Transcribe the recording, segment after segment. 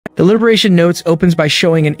The Liberation Notes opens by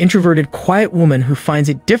showing an introverted, quiet woman who finds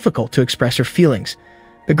it difficult to express her feelings.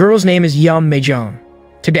 The girl's name is Yam Mejong.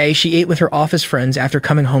 Today, she ate with her office friends after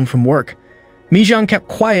coming home from work. Mejong kept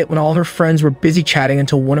quiet when all her friends were busy chatting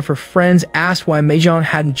until one of her friends asked why Mejong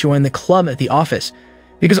hadn't joined the club at the office.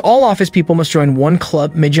 Because all office people must join one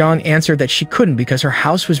club, Mejong answered that she couldn't because her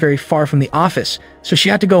house was very far from the office, so she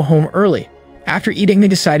had to go home early. After eating, they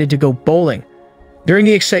decided to go bowling. During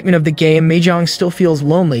the excitement of the game, Mejong still feels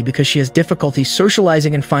lonely because she has difficulty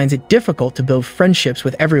socializing and finds it difficult to build friendships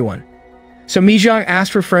with everyone. So Mejong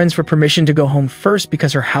asked her friends for permission to go home first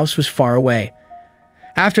because her house was far away.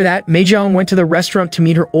 After that, Mejong went to the restaurant to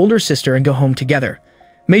meet her older sister and go home together.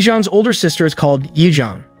 Mejong's older sister is called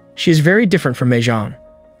Yijong. She is very different from Mejong.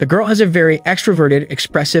 The girl has a very extroverted,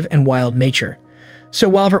 expressive, and wild nature. So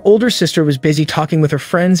while her older sister was busy talking with her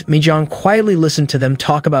friends, Mejong quietly listened to them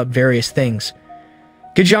talk about various things.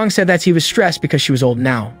 Gijong said that he was stressed because she was old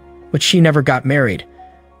now, but she never got married.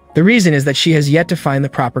 The reason is that she has yet to find the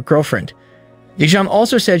proper girlfriend. Gijong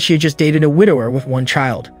also said she had just dated a widower with one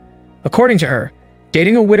child. According to her,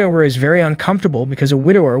 dating a widower is very uncomfortable because a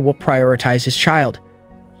widower will prioritize his child.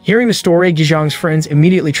 Hearing the story, Gijong's friends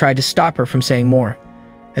immediately tried to stop her from saying more.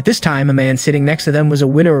 At this time, a man sitting next to them was a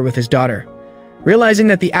widower with his daughter. Realizing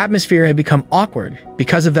that the atmosphere had become awkward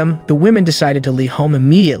because of them, the women decided to leave home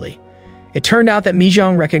immediately. It turned out that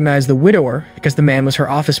Mejong recognized the widower because the man was her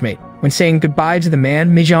office mate. When saying goodbye to the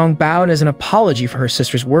man, Mejong bowed as an apology for her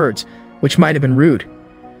sister's words, which might have been rude.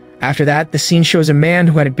 After that, the scene shows a man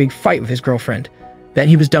who had a big fight with his girlfriend. Then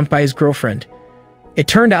he was dumped by his girlfriend. It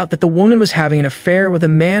turned out that the woman was having an affair with a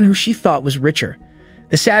man who she thought was richer.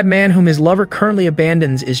 The sad man whom his lover currently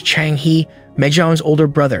abandons is Chang Hee, Mejong's older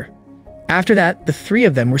brother. After that, the three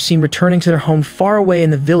of them were seen returning to their home far away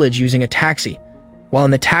in the village using a taxi. While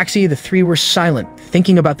in the taxi, the three were silent,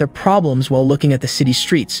 thinking about their problems while looking at the city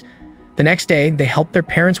streets. The next day, they helped their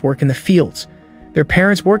parents work in the fields. Their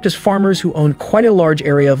parents worked as farmers who owned quite a large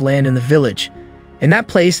area of land in the village. In that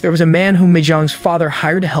place, there was a man whom Mejong's father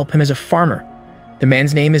hired to help him as a farmer. The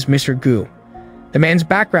man's name is Mr. Gu. The man's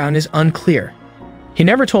background is unclear. He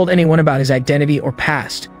never told anyone about his identity or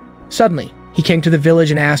past. Suddenly, he came to the village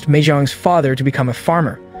and asked Mejong's father to become a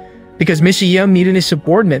farmer. Because Mr. Yum needed a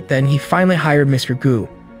subordinate, then he finally hired Mr. Gu.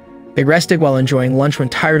 They rested while enjoying lunch when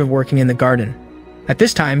tired of working in the garden. At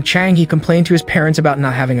this time, Chang He complained to his parents about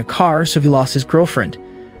not having a car, so he lost his girlfriend.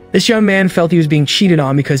 This young man felt he was being cheated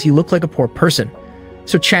on because he looked like a poor person.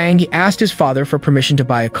 So Chang He asked his father for permission to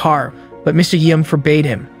buy a car, but Mr. Yum forbade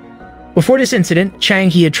him. Before this incident, Chang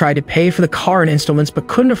He had tried to pay for the car in installments but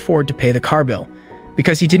couldn't afford to pay the car bill.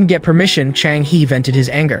 Because he didn't get permission, Chang He vented his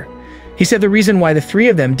anger. He said the reason why the three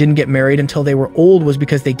of them didn't get married until they were old was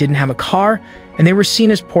because they didn't have a car and they were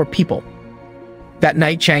seen as poor people. That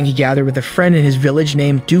night, Chang He gathered with a friend in his village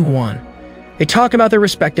named Du Huan. They talked about their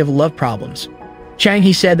respective love problems. Chang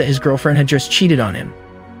He said that his girlfriend had just cheated on him.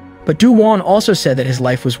 But Du Huan also said that his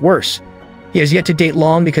life was worse. He has yet to date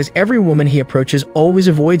long because every woman he approaches always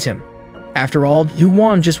avoids him. After all, Du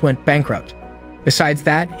Huan just went bankrupt. Besides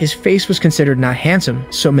that, his face was considered not handsome,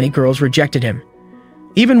 so many girls rejected him.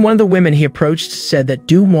 Even one of the women he approached said that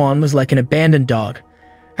Du Huan was like an abandoned dog.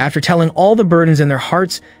 After telling all the burdens in their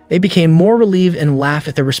hearts, they became more relieved and laughed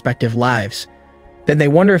at their respective lives. Then they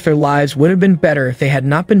wonder if their lives would have been better if they had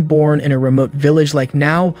not been born in a remote village like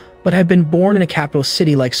now, but had been born in a capital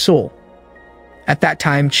city like Seoul. At that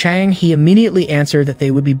time, Chang He immediately answered that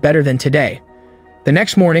they would be better than today. The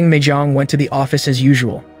next morning, Mejong went to the office as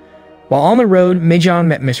usual. While on the road, Mejong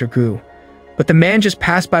met Mr. Gu, but the man just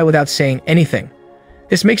passed by without saying anything.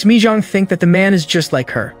 This makes Mejong think that the man is just like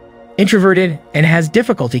her, introverted and has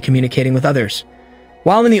difficulty communicating with others.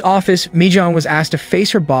 While in the office, Mejong was asked to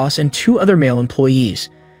face her boss and two other male employees.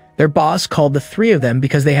 Their boss called the three of them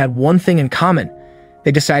because they had one thing in common.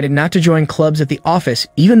 They decided not to join clubs at the office,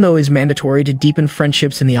 even though it is mandatory to deepen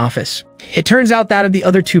friendships in the office. It turns out that of the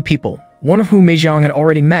other two people, one of whom Mejong had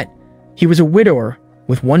already met. He was a widower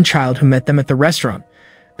with one child who met them at the restaurant.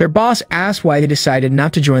 Their boss asked why they decided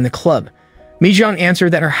not to join the club. Mejong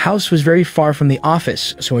answered that her house was very far from the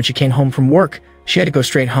office, so when she came home from work, she had to go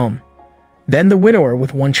straight home. Then the widower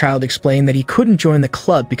with one child explained that he couldn't join the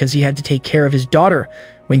club because he had to take care of his daughter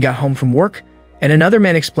when he got home from work, and another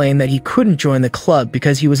man explained that he couldn't join the club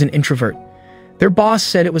because he was an introvert. Their boss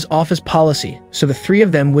said it was office policy, so the three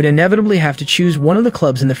of them would inevitably have to choose one of the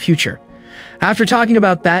clubs in the future. After talking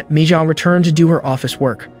about that, Mejong returned to do her office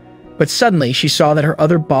work. But suddenly, she saw that her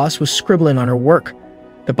other boss was scribbling on her work.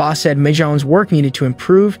 The boss said Mejong's work needed to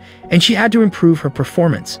improve, and she had to improve her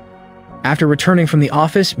performance. After returning from the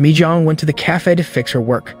office, Mejong went to the cafe to fix her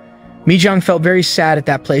work. Mi-jung felt very sad at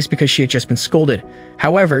that place because she had just been scolded.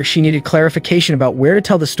 However, she needed clarification about where to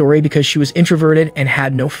tell the story because she was introverted and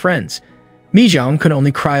had no friends. Mi-jung could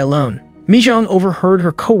only cry alone. Mi-jung overheard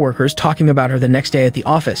her co-workers talking about her the next day at the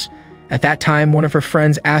office. At that time, one of her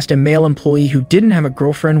friends asked a male employee who didn't have a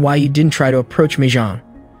girlfriend why he didn't try to approach Mi-jung.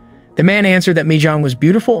 The man answered that Mi-jung was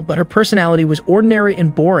beautiful, but her personality was ordinary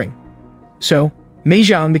and boring. So,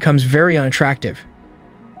 Mi-jung becomes very unattractive.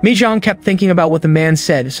 Mi-jung kept thinking about what the man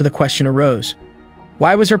said, so the question arose.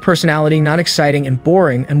 Why was her personality not exciting and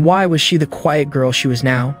boring, and why was she the quiet girl she was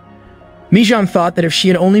now? Mi-jung thought that if she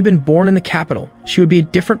had only been born in the capital, she would be a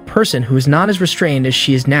different person who was not as restrained as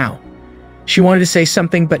she is now. She wanted to say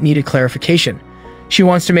something but needed clarification. She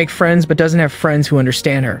wants to make friends but doesn't have friends who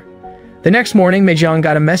understand her. The next morning, Mi-jung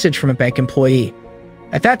got a message from a bank employee.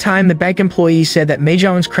 At that time, the bank employee said that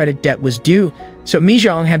Mi-jung's credit debt was due, so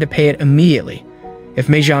Mi-jung had to pay it immediately. If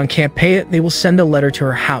Mi-jung can't pay it, they will send a letter to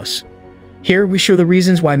her house. Here, we show the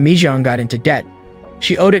reasons why Mi-jung got into debt.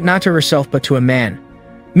 She owed it not to herself but to a man.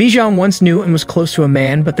 Mi-jung once knew and was close to a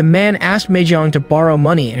man, but the man asked Mi-jung to borrow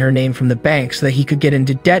money in her name from the bank so that he could get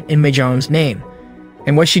into debt in Mi-jung's name.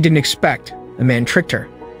 And what she didn't expect, the man tricked her.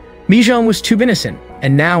 Mi-jung was too innocent,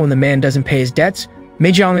 and now when the man doesn't pay his debts,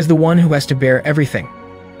 Mi-jung is the one who has to bear everything.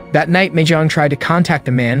 That night, Mi-jung tried to contact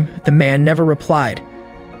the man, but the man never replied.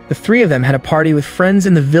 The three of them had a party with friends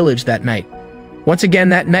in the village that night. Once again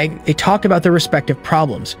that night, they talked about their respective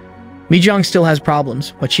problems. Mi-jung still has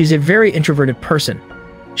problems, but she's a very introverted person.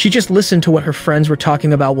 She just listened to what her friends were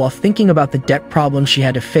talking about while thinking about the debt problem she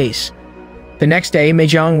had to face. The next day,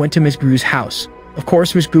 Mi-jung went to Ms. Gu's house. Of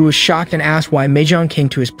course, Ms. Gu was shocked and asked why Mi-jung came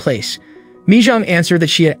to his place. Mi-jung answered that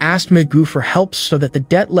she had asked Ms. Gu for help so that the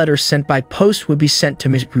debt letter sent by post would be sent to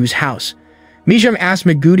Ms. Gu's house. Mi-jung asked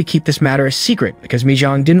Ms. Gu to keep this matter a secret because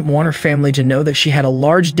Mi-jung didn't want her family to know that she had a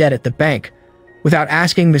large debt at the bank. Without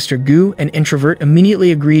asking, Mr. Gu, an introvert,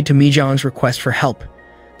 immediately agreed to Mi-jung's request for help.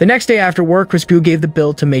 The next day after work, Ms. Gu gave the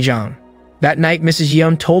bill to Mi-jung. That night, Mrs.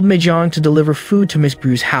 Yum told Mi-jung to deliver food to Ms.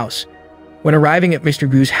 Gu's house. When arriving at Mr.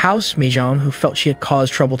 Gu's house, Mi-jung, who felt she had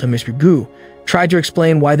caused trouble to Mr. Gu, tried to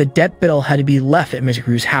explain why the debt bill had to be left at Mr.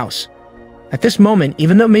 Gu's house. At this moment,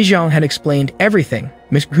 even though Mi-jung had explained everything,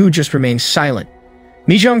 Ms. Gu just remained silent.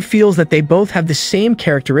 Mi-jung feels that they both have the same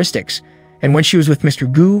characteristics, and when she was with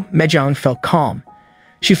Mr. Gu, Mi-jung felt calm.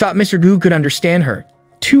 She thought Mr. Gu could understand her,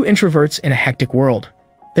 two introverts in a hectic world.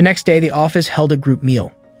 The next day, the office held a group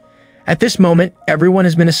meal. At this moment, everyone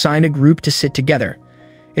has been assigned a group to sit together.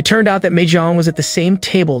 It turned out that Mi-jung was at the same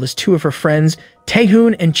table as two of her friends,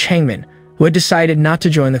 Tae-hoon and Changmin, who had decided not to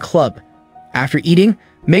join the club. After eating,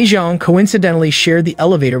 Mi-jung coincidentally shared the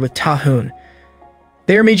elevator with Tae-hoon.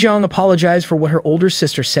 There, Mi-jung apologized for what her older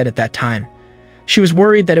sister said at that time. She was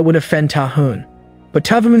worried that it would offend Tae-hoon, but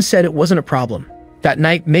Tae-hoon said it wasn't a problem. That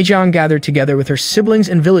night, Mi-jung gathered together with her siblings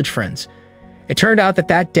and village friends. It turned out that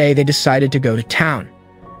that day they decided to go to town.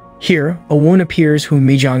 Here, a woman appears whom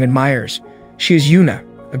Mi-jung admires. She is Yuna,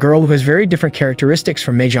 a girl who has very different characteristics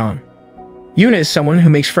from Mi-jung. Yuna is someone who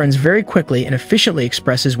makes friends very quickly and efficiently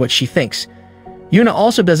expresses what she thinks. Yuna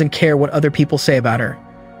also doesn't care what other people say about her.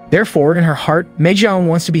 Therefore, in her heart, Mi-jung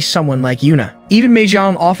wants to be someone like Yuna. Even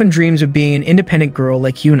Mi-jung often dreams of being an independent girl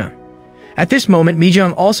like Yuna. At this moment,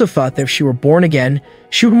 Mi-jung also thought that if she were born again,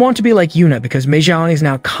 she would want to be like Yuna because Mi-jung is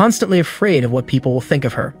now constantly afraid of what people will think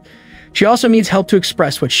of her. She also needs help to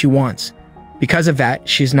express what she wants. Because of that,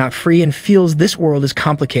 she is not free and feels this world is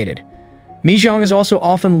complicated. Mi-jung is also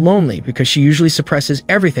often lonely because she usually suppresses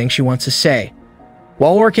everything she wants to say.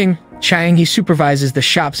 While working, Chang-hee supervises the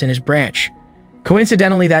shops in his branch.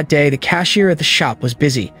 Coincidentally, that day, the cashier at the shop was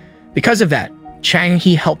busy. Because of that,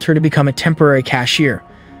 Chang-hee helped her to become a temporary cashier.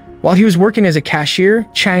 While he was working as a cashier,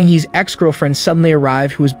 Chang-hee's ex-girlfriend suddenly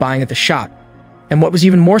arrived who was buying at the shop. And what was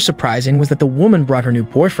even more surprising was that the woman brought her new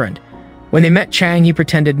boyfriend. When they met, Chang-hee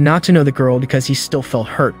pretended not to know the girl because he still felt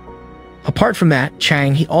hurt. Apart from that,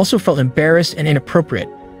 Chang-hee also felt embarrassed and inappropriate,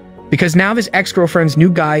 because now his ex-girlfriend's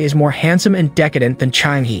new guy is more handsome and decadent than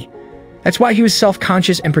Chang-hee. That's why he was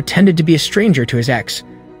self-conscious and pretended to be a stranger to his ex.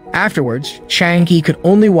 Afterwards, Chang-hee could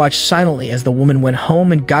only watch silently as the woman went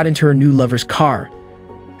home and got into her new lover's car.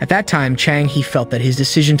 At that time, Chang-hee felt that his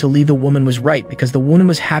decision to leave the woman was right because the woman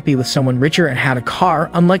was happy with someone richer and had a car,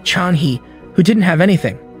 unlike Chang-hee, who didn't have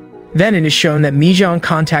anything. Then it is shown that Mi-jung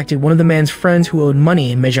contacted one of the man's friends who owed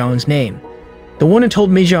money in Mi-jung's name. The woman told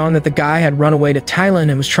Mi-jung that the guy had run away to Thailand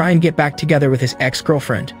and was trying to get back together with his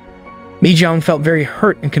ex-girlfriend. Mi-jung felt very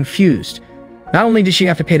hurt and confused. Not only did she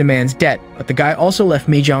have to pay the man's debt, but the guy also left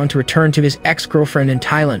Mi-jung to return to his ex-girlfriend in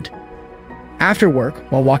Thailand. After work,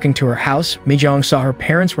 while walking to her house, Mi-jung saw her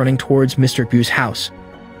parents running towards Mr. Gu's house.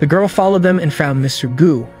 The girl followed them and found Mr.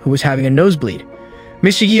 Gu, who was having a nosebleed.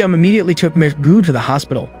 Mr. Yum immediately took Mr. Gu to the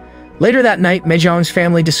hospital. Later that night, Meijiang's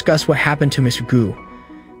family discussed what happened to Mr. Gu.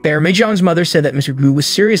 There, Meijiang's mother said that Mr. Gu was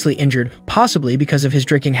seriously injured, possibly because of his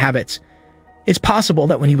drinking habits. It's possible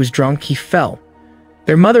that when he was drunk, he fell.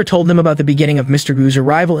 Their mother told them about the beginning of Mr. Gu's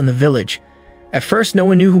arrival in the village. At first, no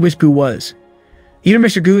one knew who Mr. Gu was. Even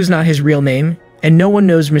Mr. Gu is not his real name, and no one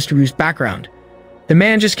knows Mr. Gu's background. The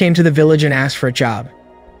man just came to the village and asked for a job.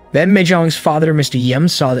 Then Meijiang's father, Mr. Yim,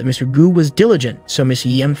 saw that Mr. Gu was diligent, so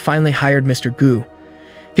Mr. Yim finally hired Mr. Gu.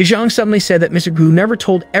 Gijiang suddenly said that Mr. Gu never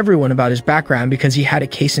told everyone about his background because he had a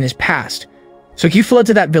case in his past, so he fled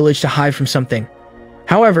to that village to hide from something.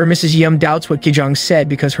 However, Mrs. Yim doubts what Gijiang said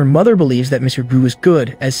because her mother believes that Mr. Gu is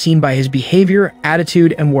good, as seen by his behavior,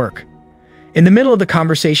 attitude, and work. In the middle of the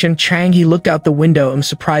conversation, Chang He looked out the window and was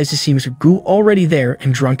surprised to see Mr. Gu already there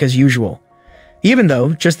and drunk as usual. Even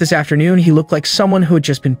though, just this afternoon, he looked like someone who had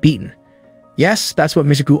just been beaten. Yes, that's what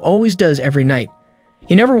Mr. Gu always does every night.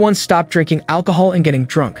 He never once stopped drinking alcohol and getting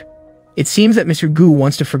drunk. It seems that Mr. Gu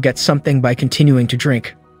wants to forget something by continuing to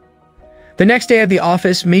drink. The next day at the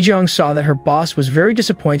office, Meijiang saw that her boss was very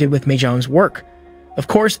disappointed with Meijiang's work. Of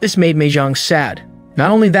course, this made Meijiang sad. Not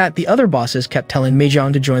only that, the other bosses kept telling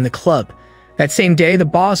Meijiang to join the club. That same day, the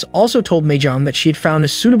boss also told Meijiang that she had found a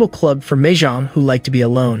suitable club for Meijiang who liked to be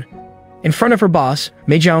alone. In front of her boss,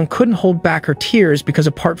 Meijiang couldn't hold back her tears because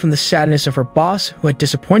apart from the sadness of her boss who had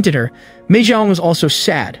disappointed her, Meijiang was also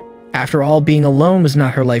sad. After all, being alone was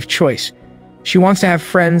not her life choice. She wants to have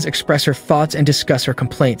friends, express her thoughts, and discuss her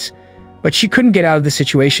complaints. But she couldn't get out of the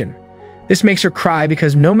situation. This makes her cry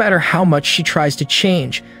because no matter how much she tries to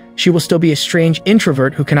change, she will still be a strange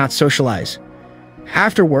introvert who cannot socialize.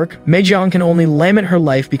 After work, Meijiang can only lament her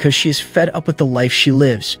life because she is fed up with the life she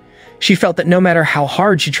lives. She felt that no matter how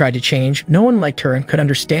hard she tried to change, no one liked her and could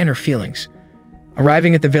understand her feelings.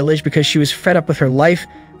 Arriving at the village because she was fed up with her life,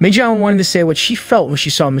 Meijiang wanted to say what she felt when she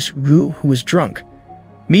saw Mr. Gu, who was drunk.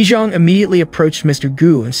 Meijiang immediately approached Mr.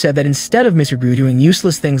 Gu and said that instead of Mr. Gu doing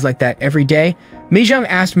useless things like that every day, Meijiang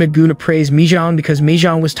asked Mr. Gu to praise Meijiang because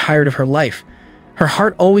Meijiang was tired of her life. Her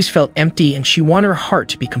heart always felt empty and she wanted her heart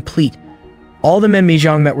to be complete. All the men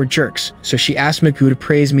Meijiang met were jerks, so she asked Mr. Gu to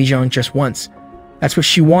praise Meijiang just once. That's what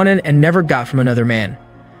she wanted and never got from another man.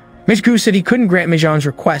 Mr. Gu said he couldn't grant Meijiang's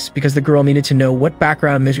request because the girl needed to know what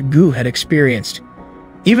background Mr. Gu had experienced.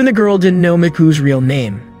 Even the girl didn't know Mr. Gu's real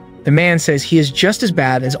name. The man says he is just as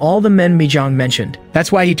bad as all the men Meijiang mentioned.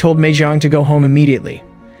 That's why he told Meijiang to go home immediately.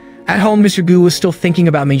 At home, Mr. Gu was still thinking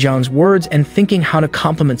about Meijiang's words and thinking how to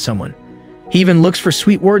compliment someone. He even looks for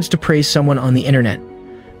sweet words to praise someone on the internet.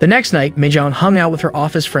 The next night, Meijiang hung out with her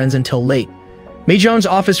office friends until late. Meijiang's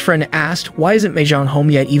office friend asked, why isn't Meijiang home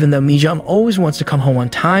yet even though Meijiang always wants to come home on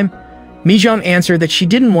time? Meijiang answered that she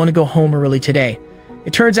didn't want to go home early today.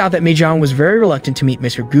 It turns out that Meijiang was very reluctant to meet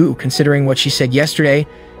Mr. Gu, considering what she said yesterday.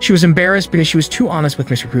 She was embarrassed because she was too honest with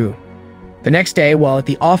Mr. Gu. The next day, while at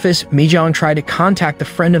the office, Meijiang tried to contact the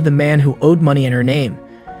friend of the man who owed money in her name.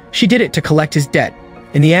 She did it to collect his debt.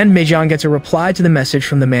 In the end, Meijiang gets a reply to the message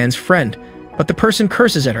from the man's friend, but the person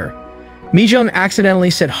curses at her. Meijiang accidentally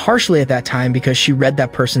said harshly at that time because she read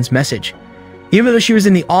that person's message. Even though she was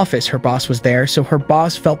in the office, her boss was there, so her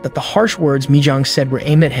boss felt that the harsh words Meijiang said were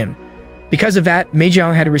aimed at him. Because of that,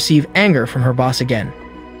 Meijiang had to receive anger from her boss again.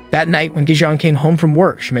 That night, when Gijiang came home from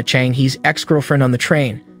work, she met Chang He's ex-girlfriend on the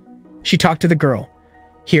train. She talked to the girl.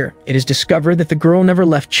 Here, it is discovered that the girl never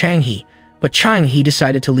left Chang He, but Chang He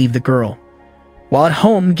decided to leave the girl. While at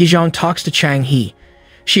home, Gijiang talks to Chang He.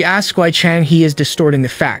 She asks why Chang He is distorting the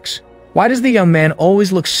facts. Why does the young man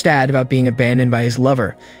always look sad about being abandoned by his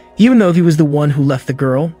lover, even though he was the one who left the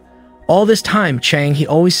girl? All this time, Chang He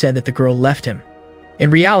always said that the girl left him.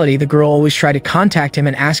 In reality, the girl always tried to contact him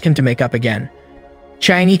and ask him to make up again.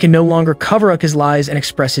 Chang He can no longer cover up his lies and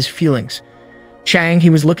express his feelings. Chang He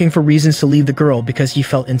was looking for reasons to leave the girl because he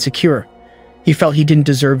felt insecure. He felt he didn't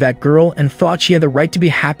deserve that girl and thought she had the right to be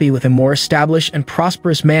happy with a more established and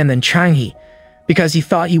prosperous man than Chang He, because he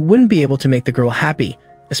thought he wouldn't be able to make the girl happy,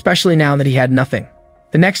 especially now that he had nothing.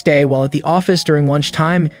 The next day, while at the office during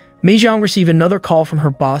lunchtime, Meijiang received another call from her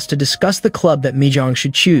boss to discuss the club that Meijiang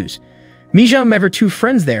should choose. Meijiang met her two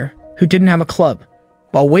friends there, who didn't have a club.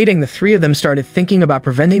 While waiting, the three of them started thinking about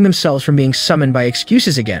preventing themselves from being summoned by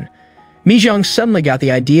excuses again. Meijiang suddenly got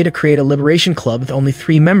the idea to create a liberation club with only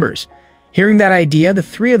 3 members. Hearing that idea, the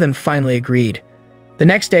 3 of them finally agreed. The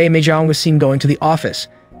next day, Meijiang was seen going to the office.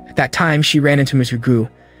 At that time, she ran into Mr. Gu.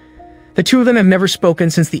 The 2 of them have never spoken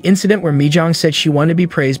since the incident where Meijiang said she wanted to be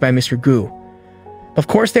praised by Mr. Gu. Of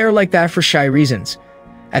course, they are like that for shy reasons.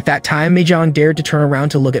 At that time, Meijiang dared to turn around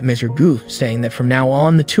to look at Mr. Gu, saying that from now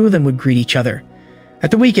on, the 2 of them would greet each other.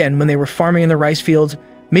 At the weekend, when they were farming in the rice fields,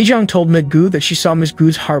 Meijiang told Mi-gu that she saw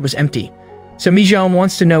Mi-gu's heart was empty. So Meijiang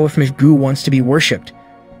wants to know if Mi-gu wants to be worshipped.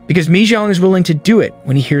 Because Meijiang is willing to do it,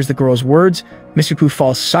 when he hears the girl's words, Mi-gu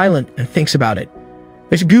falls silent and thinks about it.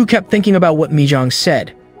 Mi-gu kept thinking about what Meijiang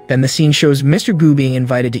said. Then the scene shows Mr. Gu being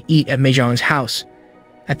invited to eat at Meijiang's house.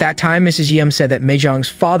 At that time, Mrs. Yim said that Meijiang's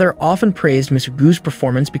father often praised Mr. Gu's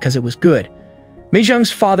performance because it was good.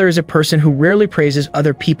 Meijiang's father is a person who rarely praises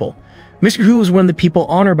other people. Mr. Gu was one of the people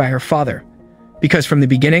honored by her father. Because from the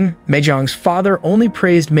beginning, Meijiang's father only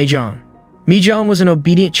praised Meijiang. Meijiang was an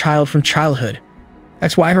obedient child from childhood.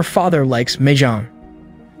 That's why her father likes Meijiang.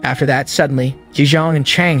 After that, suddenly, Jijiang and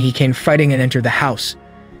Chang He came fighting and entered the house.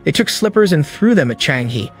 They took slippers and threw them at Chang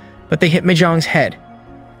He, but they hit Meijiang's head.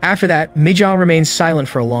 After that, Meijiang remained silent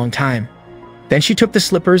for a long time. Then she took the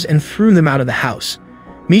slippers and threw them out of the house.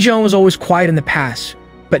 Meijiang was always quiet in the past,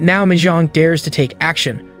 but now Meijiang dares to take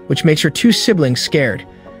action, which makes her two siblings scared.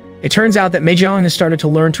 It turns out that Meijiang has started to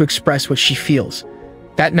learn to express what she feels.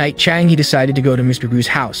 That night, Chang He decided to go to Mr. Gu's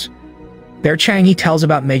house. There, Chang He tells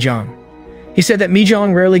about Meijiang. He said that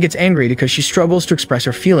Meijiang rarely gets angry because she struggles to express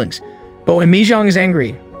her feelings. But when Meijiang is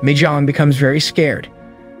angry, Meijiang becomes very scared.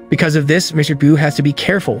 Because of this, Mr. Gu has to be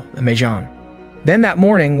careful of Meijiang. Then that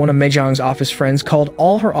morning, one of Meijiang's office friends called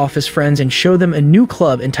all her office friends and showed them a new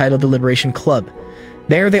club entitled the Liberation Club.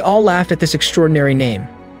 There, they all laughed at this extraordinary name.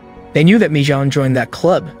 They knew that Meijiang joined that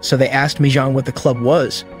club, so they asked Meijiang what the club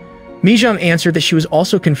was. Meijiang answered that she was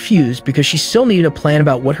also confused because she still needed a plan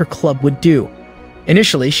about what her club would do.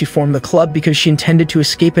 Initially, she formed the club because she intended to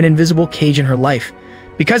escape an invisible cage in her life.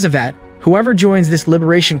 Because of that, whoever joins this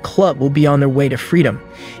Liberation Club will be on their way to freedom.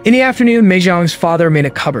 In the afternoon, Meijiang's father made a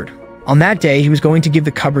cupboard. On that day, he was going to give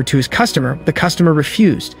the cupboard to his customer, but the customer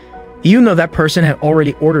refused, even though that person had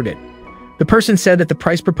already ordered it. The person said that the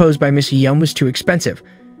price proposed by Mr. Yum was too expensive.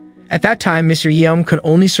 At that time, Mr. Yum could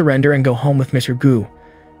only surrender and go home with Mr. Gu.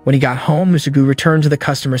 When he got home, Mr. Gu returned to the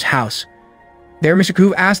customer's house. There, Mr.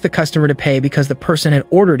 Gu asked the customer to pay because the person had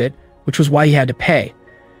ordered it, which was why he had to pay.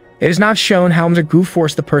 It is not shown how Mr. Gu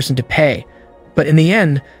forced the person to pay, but in the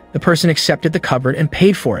end, the person accepted the cupboard and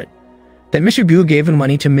paid for it. Then Mr. Gu gave the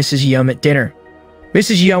money to Mrs. Yum at dinner.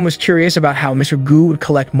 Mrs. Yum was curious about how Mr. Gu would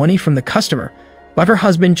collect money from the customer, but her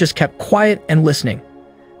husband just kept quiet and listening,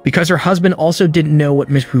 because her husband also didn't know what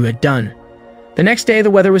Mr. Gu had done. The next day,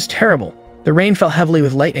 the weather was terrible. The rain fell heavily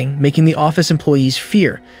with lightning, making the office employees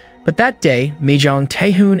fear. But that day, Meijiang,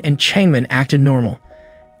 Taehoon, and Changmin acted normal.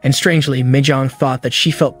 And strangely, Meijiang thought that she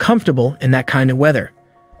felt comfortable in that kind of weather.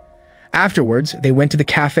 Afterwards, they went to the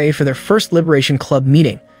cafe for their first Liberation Club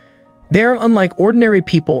meeting. There, unlike ordinary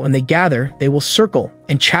people, when they gather, they will circle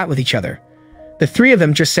and chat with each other. The three of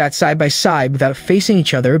them just sat side by side without facing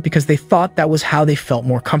each other because they thought that was how they felt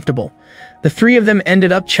more comfortable. The three of them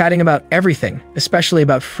ended up chatting about everything, especially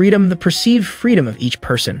about freedom, the perceived freedom of each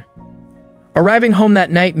person. Arriving home that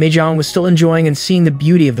night, Meijiang was still enjoying and seeing the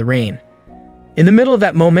beauty of the rain. In the middle of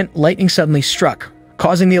that moment, lightning suddenly struck,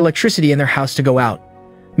 causing the electricity in their house to go out.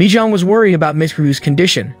 Meijiang was worried about Mr. Gu's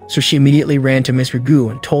condition, so she immediately ran to Mr. Gu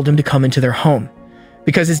and told him to come into their home.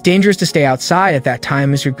 Because it's dangerous to stay outside at that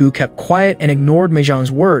time, Mr. Gu kept quiet and ignored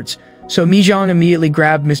Meijiang's words, so Meijiang immediately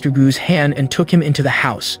grabbed Mr. Gu's hand and took him into the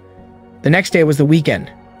house. The next day was the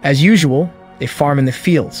weekend. As usual, they farm in the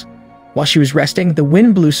fields. While she was resting, the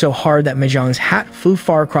wind blew so hard that Meijiang's hat flew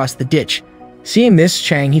far across the ditch. Seeing this,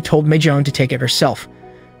 Chang He told Meijiang to take it herself.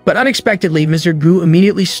 But unexpectedly, Mr. Gu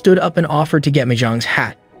immediately stood up and offered to get Meijiang's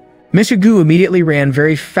hat. Mr. Gu immediately ran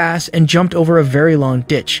very fast and jumped over a very long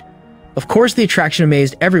ditch. Of course, the attraction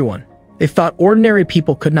amazed everyone. They thought ordinary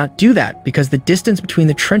people could not do that because the distance between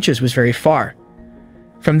the trenches was very far.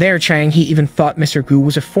 From there, Chang He even thought Mr. Gu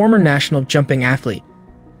was a former national jumping athlete.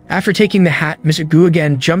 After taking the hat, Mr. Gu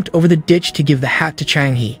again jumped over the ditch to give the hat to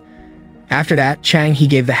Chang He. After that, Chang He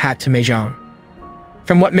gave the hat to Meijiang.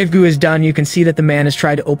 From what Mr. Gu has done, you can see that the man has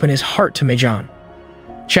tried to open his heart to Meijiang.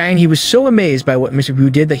 Chang He was so amazed by what Mr. Gu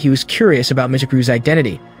did that he was curious about Mr. Gu's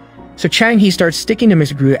identity. So Chang He starts sticking to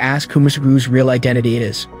Mr. Gu to ask who Mr. Gu's real identity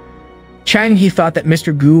is. Chang He thought that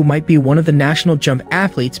Mr. Gu might be one of the national jump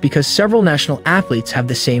athletes because several national athletes have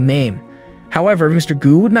the same name. However, Mr.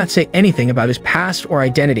 Gu would not say anything about his past or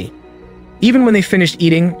identity. Even when they finished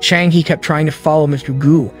eating, Chang He kept trying to follow Mr.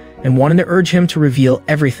 Gu and wanted to urge him to reveal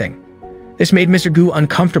everything. This made Mr. Gu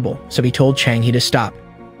uncomfortable, so he told Chang He to stop.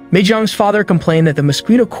 Meijiang's father complained that the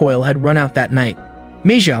mosquito coil had run out that night.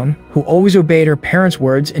 Meijiang, who always obeyed her parents'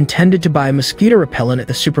 words, intended to buy mosquito repellent at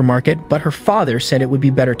the supermarket, but her father said it would be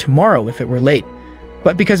better tomorrow if it were late.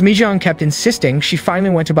 But because Meijiang kept insisting, she finally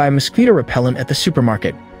went to buy mosquito repellent at the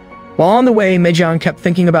supermarket. While on the way, Meijiang kept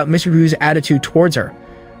thinking about Mr. Gu's attitude towards her.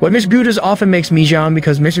 What Mr. Gu does often makes Mijang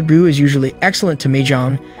because Mr. Gu is usually excellent to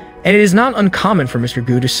Mijang, and it is not uncommon for Mr.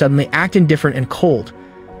 Gu to suddenly act indifferent and cold.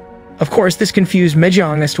 Of course, this confused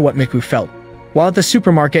Mijang as to what Mr. Gu felt. While at the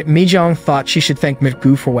supermarket, Mijang thought she should thank Mr.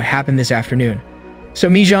 Gu for what happened this afternoon. So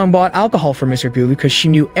Mijang bought alcohol for Mr. Gu because she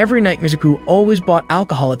knew every night Mr. Gu always bought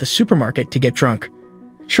alcohol at the supermarket to get drunk.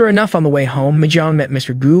 Sure enough, on the way home, Mijang met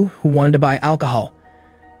Mr. Gu, who wanted to buy alcohol.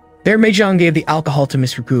 There, Mijang gave the alcohol to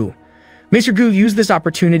Mr. Gu. Mr. Gu used this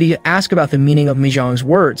opportunity to ask about the meaning of Mijang's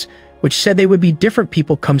words, which said they would be different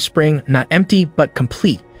people come spring, not empty, but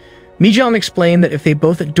complete. Mijang explained that if they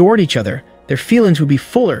both adored each other, their feelings would be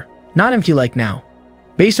fuller, not empty like now.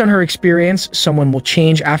 Based on her experience, someone will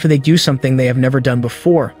change after they do something they have never done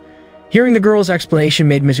before. Hearing the girl's explanation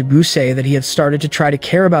made Mr. Gu say that he had started to try to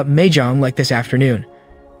care about Mijang like this afternoon.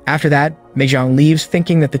 After that, Mijang leaves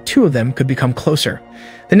thinking that the two of them could become closer.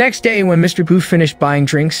 The next day, when Mr. Gu finished buying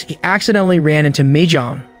drinks, he accidentally ran into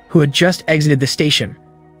Mijang, who had just exited the station.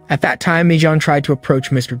 At that time, Mijang tried to approach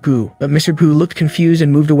Mr. Gu, but Mr. Gu looked confused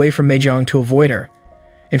and moved away from Mijang to avoid her.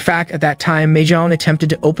 In fact, at that time, Mijang attempted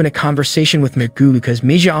to open a conversation with Mr. Gu because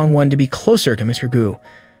Mijang wanted to be closer to Mr. Gu.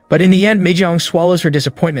 But in the end, Mijang swallows her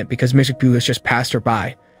disappointment because Mr. Gu has just passed her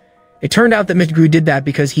by. It turned out that Mr. Gu did that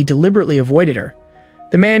because he deliberately avoided her.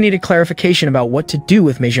 The man needed clarification about what to do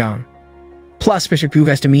with Mijang. Plus, Mr. Gu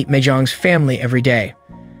has to meet Mijang's family every day.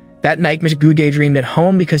 That night, Mr. Gu daydreamed at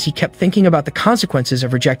home because he kept thinking about the consequences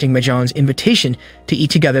of rejecting Mijang's invitation to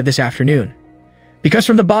eat together this afternoon. Because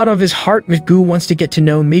from the bottom of his heart, Mr. Gu wants to get to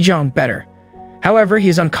know Mijang better. However, he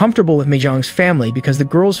is uncomfortable with Mijang's family because the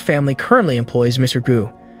girl's family currently employs Mr.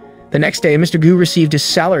 Gu. The next day, Mr. Gu received his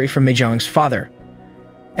salary from Mijang's father.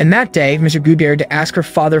 And that day, Mr. Gu dared to ask her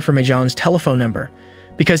father for Mijang's telephone number,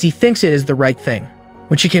 because he thinks it is the right thing.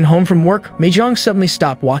 When she came home from work, Mijang suddenly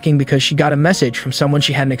stopped walking because she got a message from someone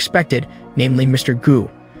she hadn't expected, namely Mr.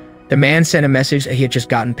 Gu. The man sent a message that he had just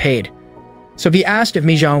gotten paid. So he asked if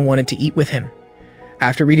Mijang wanted to eat with him.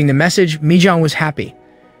 After reading the message, Mijang was happy.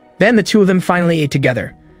 Then the two of them finally ate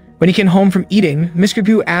together. When he came home from eating, Mr.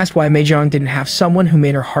 Gu asked why Mijang didn't have someone who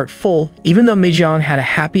made her heart full, even though Mijang had a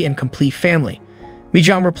happy and complete family.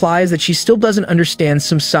 Mijang replies that she still doesn't understand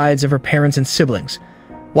some sides of her parents and siblings.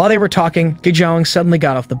 While they were talking, Mijang suddenly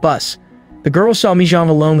got off the bus. The girl saw Mijang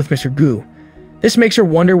alone with Mr. Gu. This makes her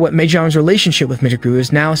wonder what Mijang's relationship with Mr. Gu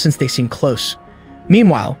is now since they seem close.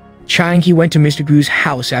 Meanwhile, Chang-hee went to Mr. Gu's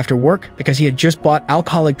house after work because he had just bought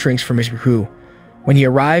alcoholic drinks for Mr. Gu. When he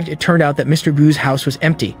arrived, it turned out that Mr. Gu's house was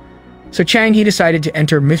empty. So Chang-hee decided to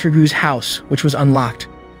enter Mr. Gu's house, which was unlocked.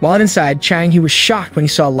 While inside, Chang-hee was shocked when he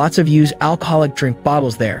saw lots of used alcoholic drink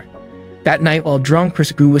bottles there. That night, while drunk,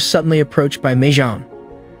 Mr. Gu was suddenly approached by Mijang.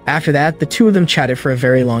 After that, the two of them chatted for a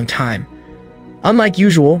very long time. Unlike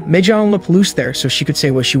usual, Mijang looked loose there so she could say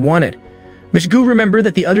what she wanted. Mr. Gu remembered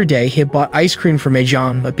that the other day he had bought ice cream for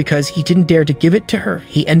Mijang, but because he didn't dare to give it to her,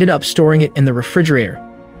 he ended up storing it in the refrigerator.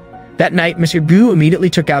 That night, Mr. Gu immediately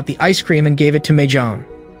took out the ice cream and gave it to Mijang.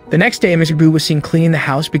 The next day, Mr. Gu was seen cleaning the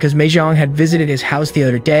house because Mijang had visited his house the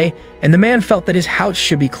other day, and the man felt that his house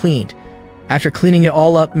should be cleaned. After cleaning it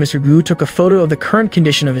all up, Mr. Gu took a photo of the current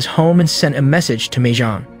condition of his home and sent a message to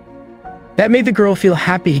Mijang. That made the girl feel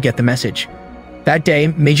happy to get the message. That day,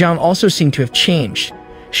 Mijang also seemed to have changed.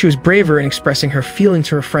 She was braver in expressing her feelings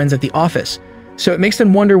to her friends at the office, so it makes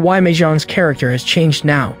them wonder why Mijang's character has changed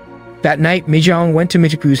now. That night, Mijang went to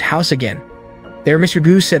Mr. Gu's house again. There, Mr.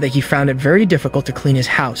 Gu said that he found it very difficult to clean his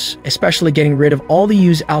house, especially getting rid of all the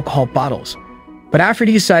used alcohol bottles. But after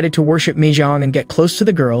he decided to worship Mijang and get close to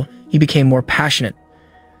the girl, he became more passionate.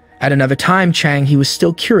 At another time, Chang-hee was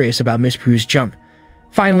still curious about Mr. Gu's jump.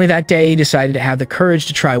 Finally, that day, he decided to have the courage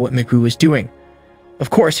to try what Mr. Gu was doing. Of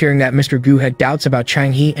course, hearing that, Mr. Gu had doubts about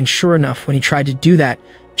Chang-hee, and sure enough, when he tried to do that,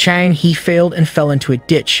 Chang-hee failed and fell into a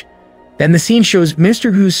ditch. Then the scene shows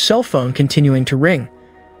Mr. Gu's cell phone continuing to ring.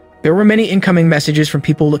 There were many incoming messages from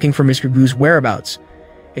people looking for Mr. Gu's whereabouts.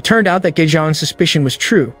 It turned out that Gejong's suspicion was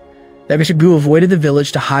true, that Mr. Gu avoided the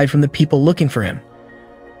village to hide from the people looking for him.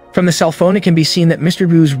 From the cell phone, it can be seen that Mr.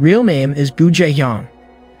 Gu's real name is Gu Jae-hyung.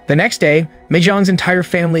 The next day, Mijang's entire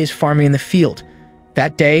family is farming in the field.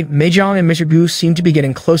 That day, Mijang and Mr. Gu seemed to be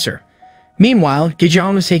getting closer. Meanwhile,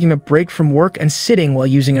 Gejong was taking a break from work and sitting while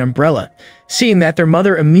using an umbrella. Seeing that, their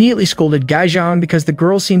mother immediately scolded Gejong because the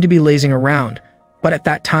girl seemed to be lazing around. But at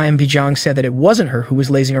that time, Gejong said that it wasn't her who was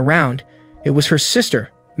lazing around. It was her sister,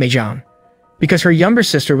 Mijang, because her younger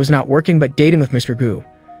sister was not working but dating with Mr. Gu.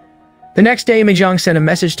 The next day, Mijang sent a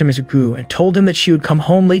message to Mr. Gu and told him that she would come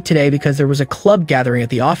home late today because there was a club gathering at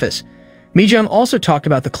the office. Mijang also talked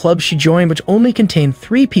about the club she joined, which only contained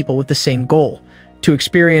 3 people with the same goal: to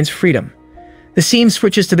experience freedom. The scene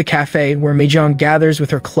switches to the cafe where Mei-jong gathers with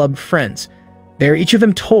her club friends. There, each of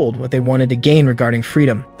them told what they wanted to gain regarding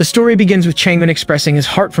freedom. The story begins with Changmin expressing his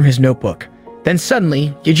heart from his notebook. Then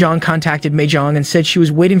suddenly, Yejong contacted Mei-jong and said she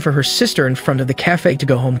was waiting for her sister in front of the cafe to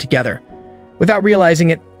go home together. Without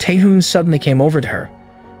realizing it, Taehoon suddenly came over to her.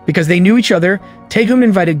 Because they knew each other, Taehoon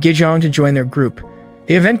invited Gijong to join their group.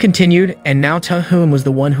 The event continued, and now Taehoon was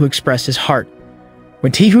the one who expressed his heart.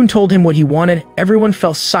 When Taehoon told him what he wanted, everyone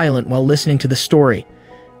fell silent while listening to the story.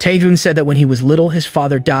 Taehoon said that when he was little, his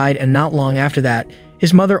father died, and not long after that,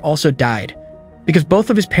 his mother also died. Because both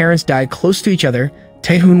of his parents died close to each other,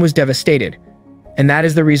 Taehoon was devastated. And that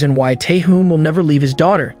is the reason why Taehoon will never leave his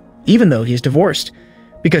daughter, even though he is divorced.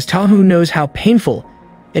 Because Taehoon knows how painful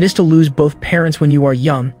it is to lose both parents when you are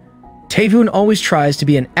young. Taehoon always tries to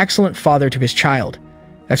be an excellent father to his child.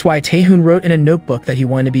 That's why Taehoon wrote in a notebook that he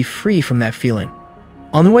wanted to be free from that feeling.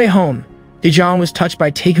 On the way home, Daejong was touched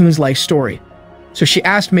by Taehoon's life story, so she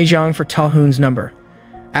asked Mei-jong for Taehoon's number.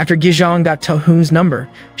 After Gijong got Taehoon's number,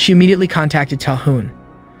 she immediately contacted Taehoon.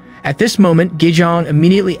 At this moment, Gijong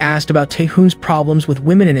immediately asked about Taehoon's problems with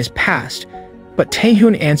women in his past, but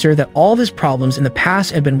Taehoon answered that all of his problems in the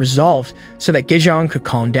past had been resolved so that Gijong could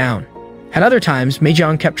calm down. At other times,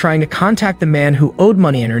 Mei-jong kept trying to contact the man who owed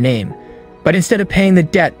money in her name, but instead of paying the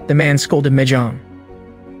debt, the man scolded Mei-jong.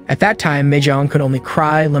 At that time, Mei-jong could only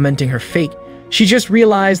cry, lamenting her fate. She just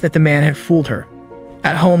realized that the man had fooled her.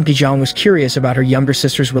 At home, Gijong was curious about her younger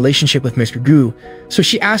sister's relationship with Mr. Gu, so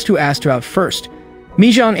she asked who asked her out first.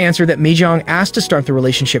 Mei-jong answered that Mei-jong asked to start the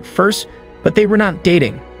relationship first, but they were not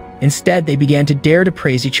dating. Instead, they began to dare to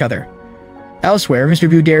praise each other. Elsewhere, Mr.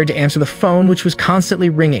 Gu dared to answer the phone, which was constantly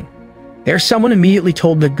ringing. There, someone immediately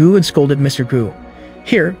told that Gu had scolded Mr. Gu.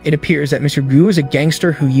 Here, it appears that Mr. Gu is a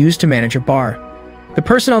gangster who used to manage a bar. The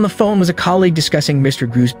person on the phone was a colleague discussing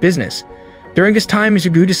Mr. Gu's business. During this time,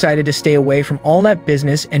 Mr. Gu decided to stay away from all that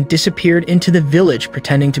business and disappeared into the village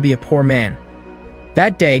pretending to be a poor man.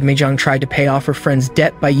 That day, Mei-jong tried to pay off her friend's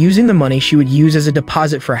debt by using the money she would use as a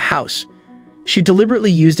deposit for a house. She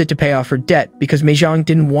deliberately used it to pay off her debt because Mei-jong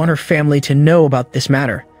didn't want her family to know about this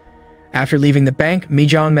matter. After leaving the bank,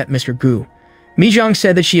 Mei-jong met Mr. Gu. Mei-jong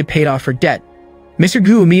said that she had paid off her debt. Mr.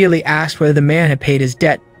 Gu immediately asked whether the man had paid his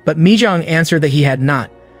debt, but Mei-jong answered that he had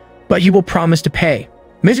not, but he will promise to pay.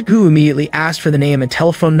 Mr. Gu immediately asked for the name and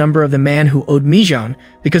telephone number of the man who owed Mei-jong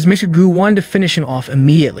because Mr. Gu wanted to finish him off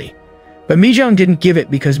immediately. But Mei-jong didn't give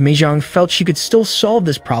it because Mei-jong felt she could still solve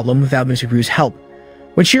this problem without Mr. Gu's help.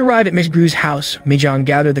 When she arrived at Mr. Gu's house, Mei-jong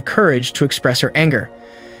gathered the courage to express her anger.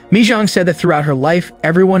 Mei-jong said that throughout her life,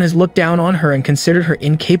 everyone has looked down on her and considered her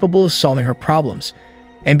incapable of solving her problems.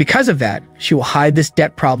 And because of that, she will hide this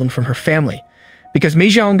debt problem from her family. Because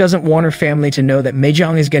Mei-jong doesn't want her family to know that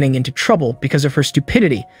Mei-jong is getting into trouble because of her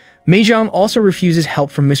stupidity, Mei-jong also refuses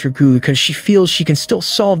help from Mr. Gu because she feels she can still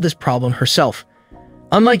solve this problem herself.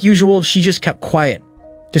 Unlike usual, she just kept quiet.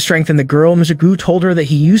 To strengthen the girl, Mr. Gu told her that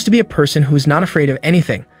he used to be a person who was not afraid of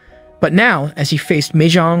anything. But now, as he faced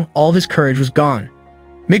Mei-jong, all of his courage was gone.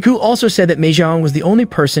 Mr. Gu also said that Mei-jong was the only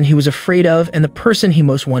person he was afraid of and the person he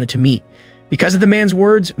most wanted to meet. Because of the man's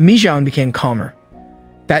words, Mei-jong became calmer.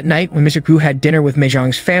 That night, when Mr. Gu had dinner with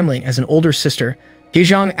Mei-jong's family as an older sister,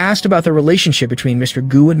 Gijong asked about the relationship between Mr.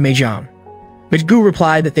 Gu and Mei-jong. Mr. Gu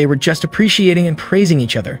replied that they were just appreciating and praising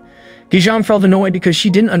each other. Gijong felt annoyed because she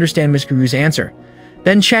didn't understand Mr. Gu's answer.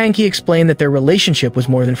 Then Chang-ki explained that their relationship was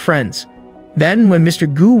more than friends. Then, when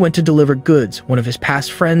Mr. Gu went to deliver goods, one of his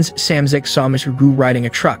past friends, Samsik, saw Mr. Gu riding a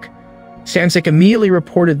truck. Samsik immediately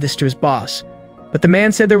reported this to his boss. But the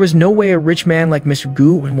man said there was no way a rich man like Mr.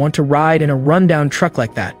 Gu would want to ride in a rundown truck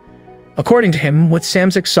like that. According to him, what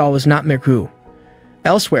Samsik saw was not Mr. Gu.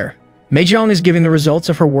 Elsewhere, Mei-jong is giving the results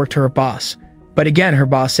of her work to her boss. But again, her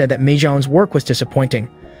boss said that Mei-jong's work was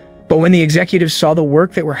disappointing. But when the executives saw the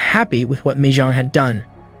work, they were happy with what Mei-jong had done.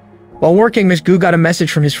 While working, Mr. Gu got a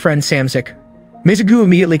message from his friend Samsik. Mr. Gu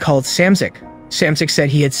immediately called Samsik. Samsik said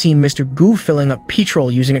he had seen Mr. Gu filling up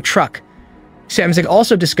petrol using a truck. Samsik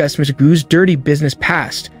also discussed Mr. Gu's dirty business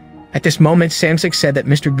past. At this moment, Samsik said that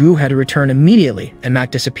Mr. Gu had to return immediately and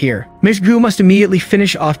not disappear. Mr. Gu must immediately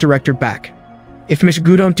finish off Director Back. If Mr.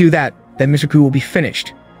 Gu don't do that, then Mr. Gu will be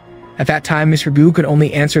finished. At that time, Mr. Gu could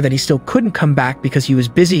only answer that he still couldn't come back because he was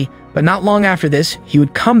busy, but not long after this, he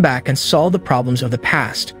would come back and solve the problems of the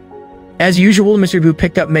past. As usual, Mr. Gu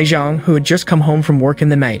picked up Mei-jong, who had just come home from work in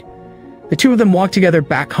the night. The two of them walked together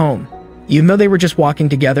back home. Even though they were just walking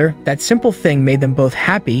together, that simple thing made them both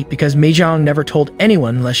happy because Mei-jong never told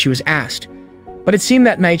anyone unless she was asked. But it seemed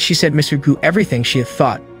that night she said Mr. Gu everything she had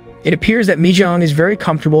thought. It appears that Mei-jong is very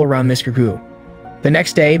comfortable around Mr. Gu. The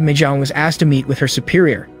next day, Mei-jong was asked to meet with her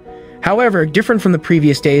superior. However, different from the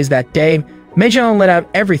previous days that day, Meijiang let out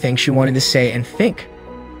everything she wanted to say and think.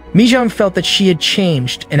 Meijiang felt that she had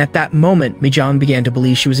changed, and at that moment, Meijiang began to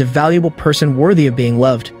believe she was a valuable person worthy of being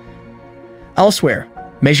loved. Elsewhere,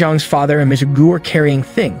 Meijiang's father and Mr. Gu were carrying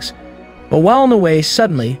things, but while on the way,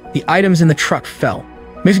 suddenly, the items in the truck fell.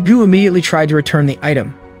 Mr. Gu immediately tried to return the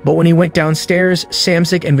item, but when he went downstairs,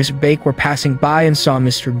 Samsik and Mr. Baek were passing by and saw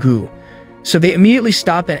Mr. Gu. So they immediately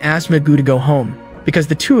stopped and asked Mr. Gu to go home, because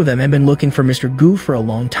the two of them had been looking for Mr. Gu for a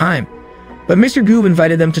long time. But Mr. Gu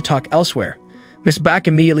invited them to talk elsewhere. Mr. Baek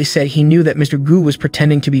immediately said he knew that Mr. Gu was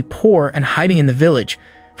pretending to be poor and hiding in the village.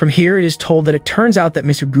 From here, it is told that it turns out that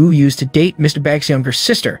Mr. Gu used to date Mr. Baek's younger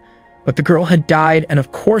sister, but the girl had died, and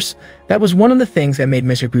of course, that was one of the things that made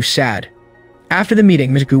Mr. Gu sad. After the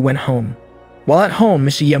meeting, Mr. Gu went home. While at home,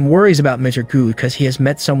 Mr. Yim worries about Mr. Gu because he has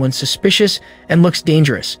met someone suspicious and looks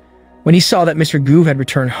dangerous. When he saw that Mr. Gu had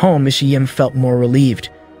returned home, Mr. Yim felt more relieved.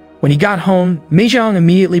 When he got home, Meijiang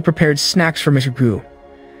immediately prepared snacks for Mr. Gu.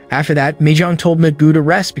 After that, Meijiang told Mr. Gu to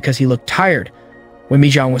rest because he looked tired. When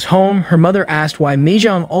Meijiang was home, her mother asked why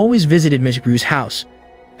Meijiang always visited Mr. Gu's house.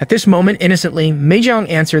 At this moment, innocently, Meijiang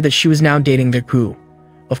answered that she was now dating Mr. Gu.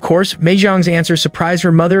 Of course, Meijiang's answer surprised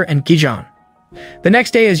her mother and Gijan. The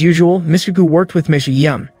next day, as usual, Mr. Gu worked with Mr.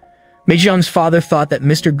 Yim. Meijiang's father thought that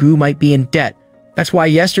Mr. Gu might be in debt. That's why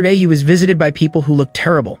yesterday he was visited by people who looked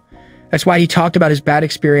terrible. That's why he talked about his bad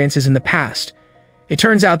experiences in the past. It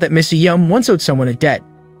turns out that Mr. Yim once owed someone a debt,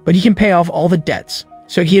 but he can pay off all the debts,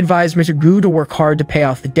 so he advised Mr. Gu to work hard to pay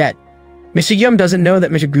off the debt. Mr. Yim doesn't know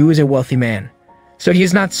that Mr. Gu is a wealthy man, so he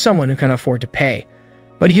is not someone who can afford to pay,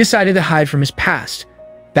 but he decided to hide from his past.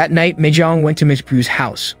 That night, Meijiang went to Mr. Gu's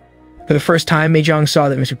house. For the first time, Meijiang saw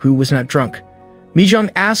that Mr. Gu was not drunk. Meijiang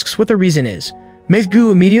asks what the reason is. Mr.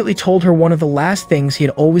 Gu immediately told her one of the last things he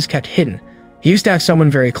had always kept hidden. He used to have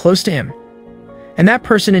someone very close to him, and that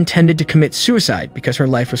person intended to commit suicide because her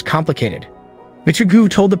life was complicated. Mr. Gu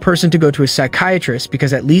told the person to go to a psychiatrist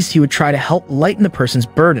because at least he would try to help lighten the person's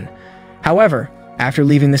burden. However, after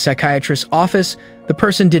leaving the psychiatrist's office, the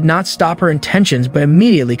person did not stop her intentions but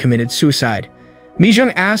immediately committed suicide.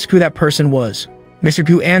 Meijiang asked who that person was. Mr.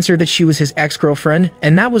 Gu answered that she was his ex-girlfriend,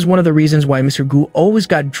 and that was one of the reasons why Mr. Gu always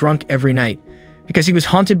got drunk every night. Because he was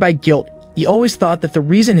haunted by guilt, he always thought that the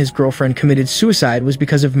reason his girlfriend committed suicide was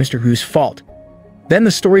because of Mr. Gu's fault. Then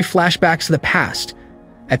the story flashbacks to the past.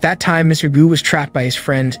 At that time, Mr. Gu was trapped by his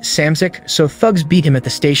friend Samsik, so thugs beat him at the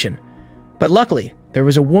station. But luckily, there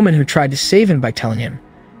was a woman who tried to save him by telling him.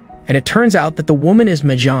 And it turns out that the woman is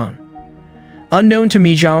Meijiang. Unknown to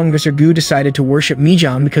Meijiang, Mr. Gu decided to worship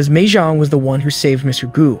Meijiang because Meijiang was the one who saved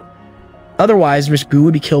Mr. Gu. Otherwise, Mr. Gu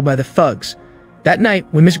would be killed by the thugs. That night,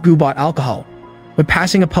 when Mr. Gu bought alcohol, when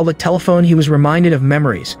passing a public telephone, he was reminded of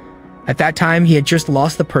memories. At that time, he had just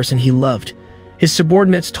lost the person he loved. His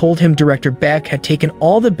subordinates told him Director Baek had taken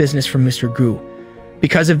all the business from Mr. Gu.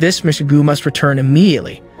 Because of this, Mr. Gu must return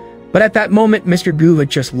immediately. But at that moment, Mr. Gu had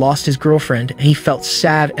just lost his girlfriend, and he felt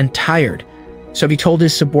sad and tired. So he told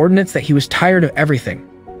his subordinates that he was tired of everything.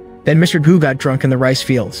 Then Mr. Gu got drunk in the rice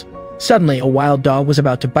fields. Suddenly, a wild dog was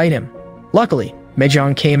about to bite him. Luckily,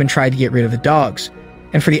 Meijiang came and tried to get rid of the dogs.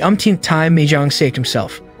 And for the umpteenth time, Meijiang saved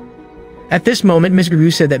himself. At this moment, Mr. Gu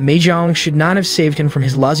said that Meijiang should not have saved him from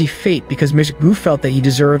his lousy fate because Mr. Gu felt that he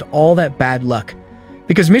deserved all that bad luck.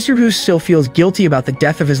 Because Mr. Gu still feels guilty about the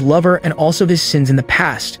death of his lover and also his sins in the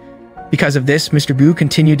past. Because of this, Mr. Gu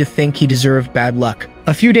continued to think he deserved bad luck.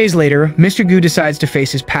 A few days later, Mr. Gu decides to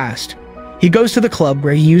face his past. He goes to the club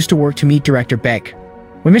where he used to work to meet Director Baek.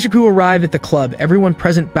 When Mr. Gu arrived at the club, everyone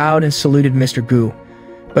present bowed and saluted Mr. Gu.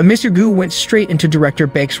 But Mr. Gu went straight into Director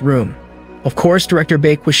Baek's room. Of course, Director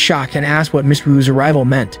Baek was shocked and asked what Mr. Gu's arrival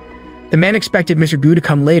meant. The man expected Mr. Gu to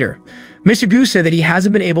come later. Mr. Gu said that he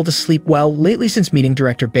hasn't been able to sleep well lately since meeting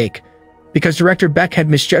Director Baek. Because Director Baek had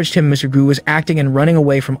misjudged him, Mr. Gu was acting and running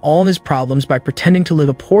away from all his problems by pretending to live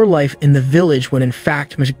a poor life in the village when in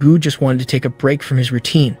fact Mr. Gu just wanted to take a break from his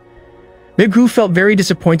routine. Mr. Gu felt very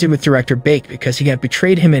disappointed with Director Baek because he had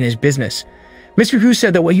betrayed him in his business. Mr. Gu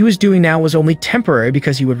said that what he was doing now was only temporary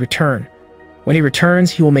because he would return. When he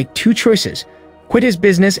returns, he will make two choices: quit his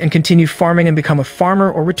business and continue farming and become a farmer,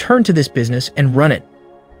 or return to this business and run it.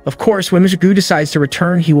 Of course, when Mr. Gu decides to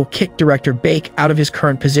return, he will kick Director Baek out of his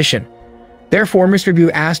current position. Therefore, Mr.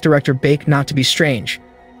 Gu asked Director Baek not to be strange.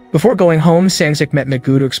 Before going home, Sangsik met Mr.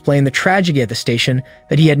 Gu to explain the tragedy at the station,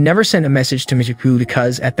 that he had never sent a message to Mr. Gu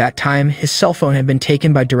because, at that time, his cell phone had been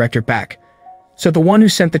taken by Director Baek. So the one who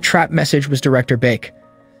sent the trap message was Director Baek.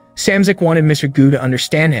 Samsik wanted Mr. Gu to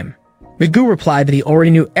understand him. Mr. Gu replied that he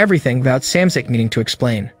already knew everything without Samsik needing to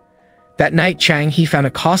explain. That night, Chang He found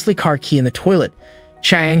a costly car key in the toilet.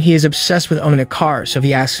 Chang He is obsessed with owning a car, so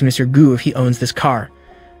he asks Mr. Gu if he owns this car.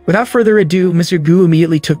 Without further ado, Mr. Gu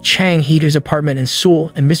immediately took Chang He to his apartment in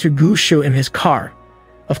Seoul, and Mr. Gu showed him his car.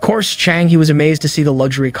 Of course, Chang He was amazed to see the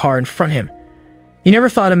luxury car in front of him. He never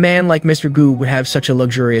thought a man like Mr. Gu would have such a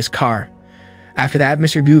luxurious car. After that,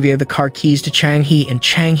 Mr. Gu gave the car keys to Chang He, and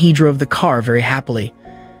Chang He drove the car very happily.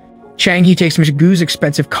 Chang He takes Mr. Gu's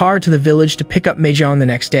expensive car to the village to pick up Mei-jong the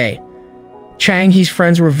next day. Chang He's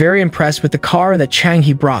friends were very impressed with the car that Chang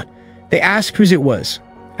He brought. They asked whose it was.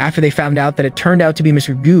 After they found out that it turned out to be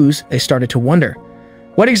Mr. Gu's, they started to wonder,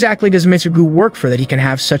 what exactly does Mr. Gu work for that he can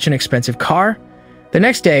have such an expensive car? The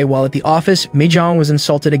next day, while at the office, Mei-jong was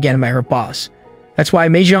insulted again by her boss. That's why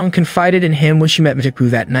Mei-jong confided in him when she met Mr. Gu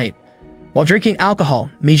that night. While drinking alcohol,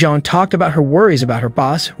 Mei-jong talked about her worries about her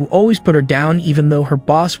boss, who always put her down even though her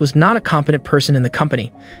boss was not a competent person in the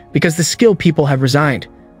company, because the skilled people have resigned.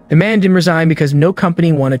 The man didn't resign because no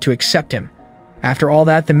company wanted to accept him. After all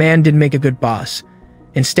that, the man didn't make a good boss.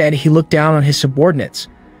 Instead, he looked down on his subordinates.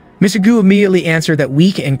 Mr. Gu immediately answered that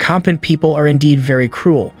weak and incompetent people are indeed very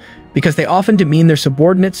cruel, because they often demean their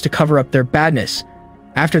subordinates to cover up their badness.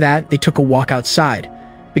 After that, they took a walk outside.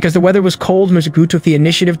 Because the weather was cold, Mr. Gu took the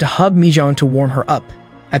initiative to hug Mei-jong to warm her up.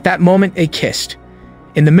 At that moment, they kissed.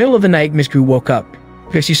 In the middle of the night, Mr. Gu woke up,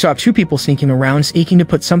 because he saw two people sneaking around, seeking to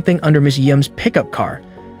put something under Ms. Yim's pickup car.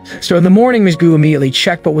 So in the morning, Ms. Gu immediately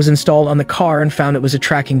checked what was installed on the car and found it was a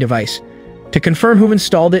tracking device. To confirm who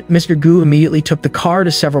installed it, Mr. Gu immediately took the car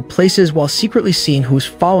to several places while secretly seeing who was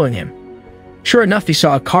following him. Sure enough, he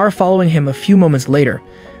saw a car following him a few moments later.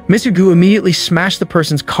 Mr. Gu immediately smashed the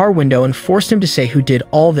person's car window and forced him to say who did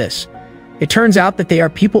all this. It turns out that they are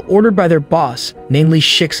people ordered by their boss, namely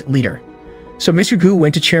Shik's leader. So Mr. Gu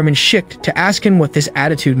went to Chairman Shik to ask him what this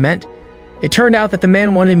attitude meant. It turned out that the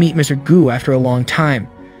man wanted to meet Mr. Gu after a long time.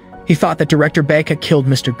 He thought that Director Baek had killed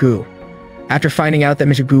Mr. Gu. After finding out that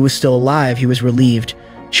Mr. Gu was still alive, he was relieved.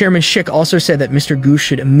 Chairman Shik also said that Mr. Gu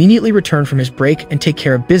should immediately return from his break and take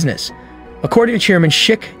care of business. According to Chairman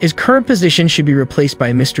Shik, his current position should be replaced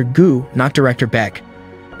by Mr. Gu, not Director Baek,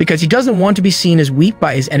 because he doesn't want to be seen as weak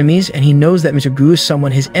by his enemies, and he knows that Mr. Gu is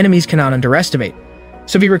someone his enemies cannot underestimate.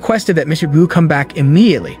 So he requested that Mr. Gu come back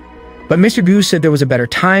immediately. But Mr. Gu said there was a better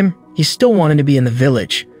time. He still wanted to be in the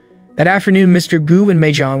village. That afternoon, Mr. Gu and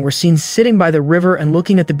Mei-jong were seen sitting by the river and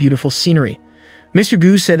looking at the beautiful scenery. Mr.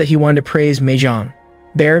 Gu said that he wanted to praise Mei-jong.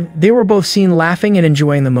 There, they were both seen laughing and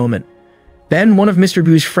enjoying the moment. Then, one of Mr.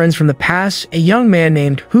 Gu's friends from the past, a young man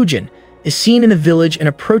named Hoojin, is seen in the village and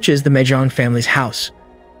approaches the Mei-jong family's house.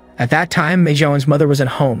 At that time, Mei-jong's mother was at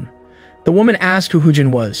home. The woman asked who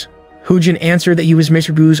Hoojin was. Hoojin answered that he was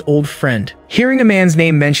Mr. Gu's old friend. Hearing the man's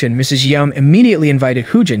name mentioned, Mrs. Yum immediately invited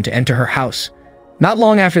Hoojin to enter her house. Not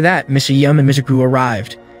long after that, Mr. Yum and Mr. Gu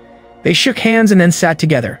arrived. They shook hands and then sat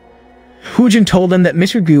together. Hoojin told them that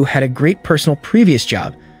Mr. Gu had a great personal previous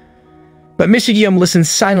job. But Mr. Yum listened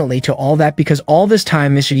silently to all that because all this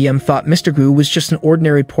time Mr. Yum thought Mr. Gu was just an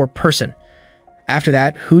ordinary poor person. After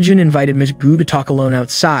that, Hoojin invited Mr. Gu to talk alone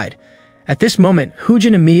outside. At this moment,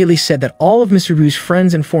 Hoojin immediately said that all of Mr. Gu's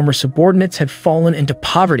friends and former subordinates had fallen into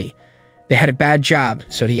poverty. They had a bad job,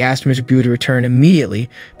 so he asked Mr. Gu to return immediately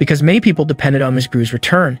because many people depended on Mr. Gu's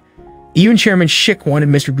return. Even Chairman Shik wanted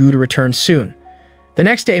Mr. Gu to return soon. The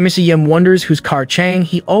next day, Mr. Yim wonders whose car Chang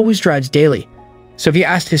he always drives daily, so he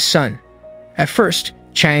asked his son. At first,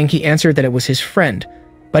 Chang he answered that it was his friend,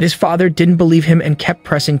 but his father didn't believe him and kept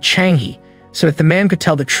pressing Chang he so that the man could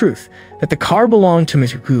tell the truth, that the car belonged to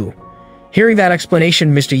Mr. Gu. Hearing that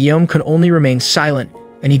explanation, Mr. Yim could only remain silent,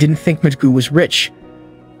 and he didn't think Mr. Gu was rich.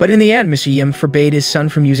 But in the end, Mr. Yim forbade his son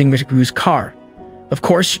from using Mr. Gu's car. Of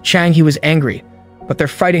course, Chang he was angry, but their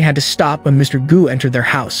fighting had to stop when Mr. Gu entered their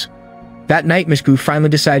house. That night, Mr. Gu finally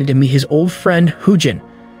decided to meet his old friend Hoojin.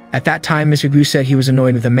 At that time, Mr. Gu said he was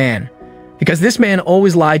annoyed with the man, because this man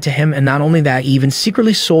always lied to him, and not only that, he even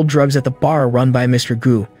secretly sold drugs at the bar run by Mr.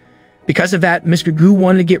 Gu. Because of that, Mr. Gu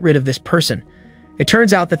wanted to get rid of this person. It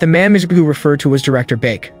turns out that the man Mr. Gu referred to was Director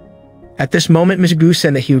Baek. At this moment, Mr. Gu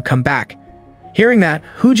said that he would come back. Hearing that,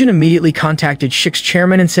 Hoojin immediately contacted Shik's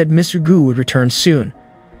chairman and said Mr. Gu would return soon.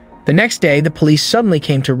 The next day, the police suddenly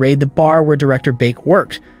came to raid the bar where Director Baek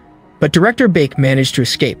worked, but Director Baek managed to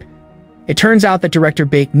escape. It turns out that Director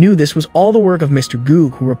Baek knew this was all the work of Mr. Gu,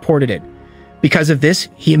 who reported it. Because of this,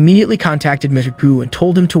 he immediately contacted Mr. Gu and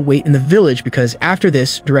told him to wait in the village because after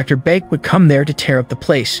this, Director Baek would come there to tear up the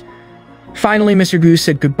place. Finally, Mr. Gu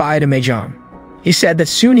said goodbye to Mei-jong. He said that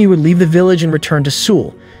soon he would leave the village and return to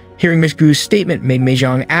Seoul. Hearing Mr. Gu's statement made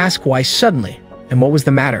Mei-jong ask why suddenly, and what was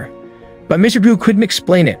the matter. But Mr. Gu couldn't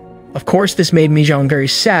explain it. Of course, this made Mei-jong very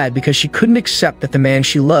sad because she couldn't accept that the man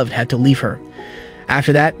she loved had to leave her.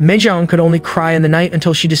 After that, Mei-jong could only cry in the night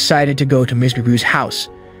until she decided to go to Mr. Gu's house.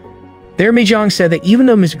 There, Meijiang said that even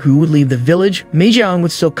though Mr. Gu would leave the village, Meijiang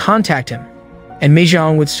would still contact him, and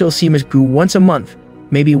Meijiang would still see Mr. Gu once a month,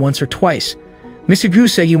 maybe once or twice. Mr. Gu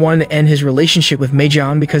said he wanted to end his relationship with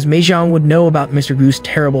Meijiang because Meijiang would know about Mr. Gu's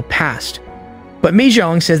terrible past. But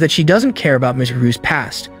Meijiang says that she doesn't care about Mr. Gu's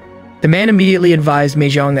past. The man immediately advised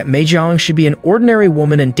Meijiang that Meijiang should be an ordinary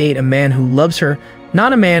woman and date a man who loves her,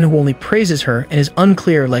 not a man who only praises her and is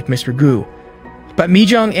unclear like Mr. Gu. But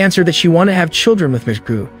Meijiang answered that she wanted to have children with Mr.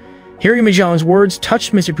 Gu. Hearing Meijiang's words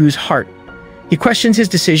touched Mr. Gu's heart. He questions his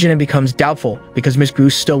decision and becomes doubtful because Mr. Gu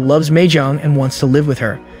still loves Meijiang and wants to live with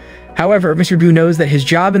her. However, Mr. Gu knows that his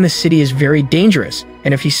job in the city is very dangerous,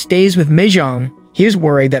 and if he stays with Meijiang, he is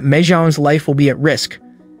worried that Meijiang's life will be at risk.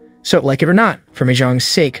 So, like it or not, for Meijiang's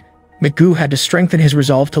sake, Mr. Gu had to strengthen his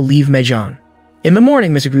resolve to leave Meijiang. In the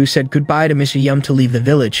morning, Mr. Gu said goodbye to Mr. Yum to leave the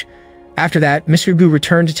village. After that, Mr. Gu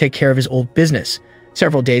returned to take care of his old business.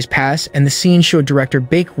 Several days passed, and the scene showed Director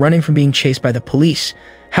Bake running from being chased by the police.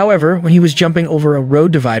 However, when he was jumping over a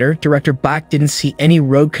road divider, Director Bak didn't see any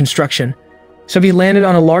road construction, so he landed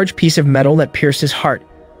on a large piece of metal that pierced his heart.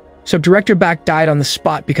 So Director Bak died on the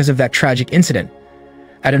spot because of that tragic incident.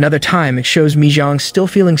 At another time, it shows Meijiang still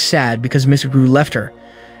feeling sad because Mr. Gu left her.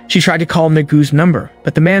 She tried to call Mr. Gu's number,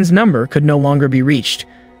 but the man's number could no longer be reached.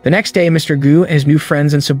 The next day, Mr. Gu and his new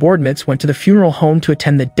friends and subordinates went to the funeral home to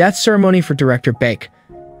attend the death ceremony for Director Bake.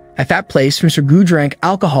 At that place, Mr. Gu drank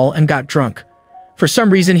alcohol and got drunk. For some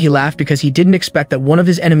reason, he laughed because he didn't expect that one of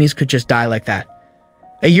his enemies could just die like that.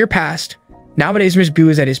 A year passed. Nowadays, Mr. Gu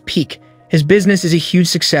is at his peak. His business is a huge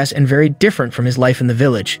success and very different from his life in the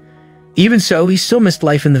village. Even so, he still missed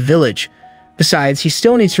life in the village. Besides, he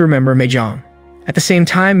still needs to remember Meijiang. At the same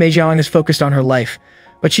time, Meijiang is focused on her life,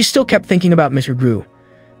 but she still kept thinking about Mr. Gu.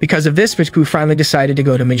 Because of this, Mr. Gu finally decided to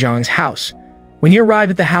go to Meijiang's house. When he arrived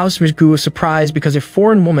at the house, Mr. Gu was surprised because a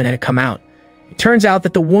foreign woman had come out. It turns out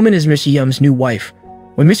that the woman is Mr. Yum's new wife.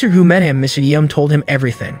 When Mr. Gu met him, Mr. Yum told him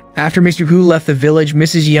everything. After Mr. Gu left the village,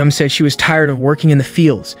 Mrs. Yum said she was tired of working in the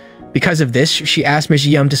fields. Because of this, she asked Mr.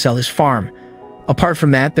 Yum to sell his farm. Apart from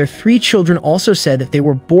that, their 3 children also said that they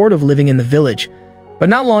were bored of living in the village. But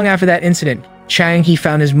not long after that incident, Chang He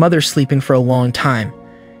found his mother sleeping for a long time.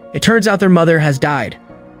 It turns out their mother has died.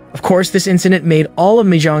 Of course, this incident made all of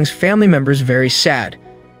Meijiang's family members very sad.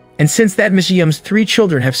 And since that, Mr. Yum's 3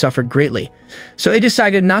 children have suffered greatly. So they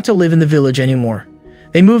decided not to live in the village anymore.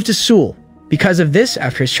 They moved to Seoul. Because of this,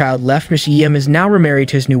 after his child left, Mr. Yum is now remarried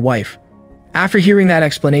to his new wife. After hearing that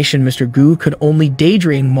explanation, Mr. Gu could only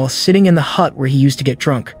daydream while sitting in the hut where he used to get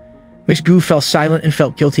drunk. Mr. Gu fell silent and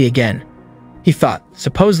felt guilty again. He thought,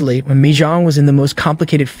 supposedly, when Meijiang was in the most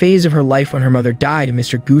complicated phase of her life when her mother died,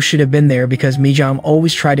 Mr. Gu should have been there because Meijiang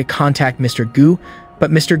always tried to contact Mr. Gu,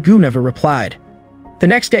 but Mr. Gu never replied. The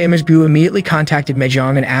next day, Mr. Gu immediately contacted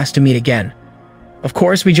Meijiang and asked to meet again. Of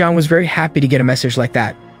course, Meijiang was very happy to get a message like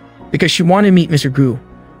that, because she wanted to meet Mr. Gu.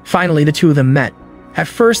 Finally, the two of them met. At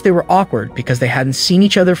first, they were awkward because they hadn't seen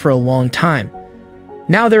each other for a long time.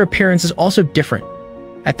 Now their appearance is also different.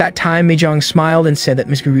 At that time, Meijiang smiled and said that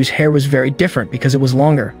Mr. Gu's hair was very different because it was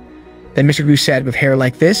longer. Then Mr. Gu said, with hair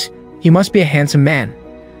like this, he must be a handsome man.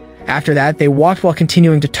 After that, they walked while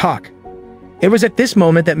continuing to talk. It was at this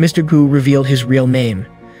moment that Mr. Gu revealed his real name.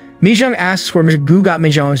 Meijiang asks where Mr. Gu got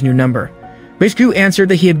Meijiang's new number. Mr. Gu answered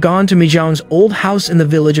that he had gone to Meijiang's old house in the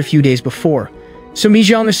village a few days before. So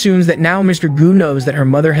Meijiang assumes that now Mr. Gu knows that her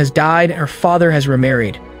mother has died and her father has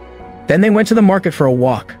remarried. Then they went to the market for a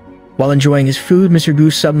walk. While enjoying his food, Mr. Gu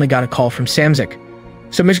suddenly got a call from Samzik.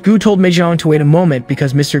 So Mr. Gu told Meijiang to wait a moment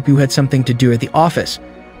because Mr. Gu had something to do at the office.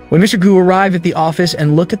 When Mr. Gu arrived at the office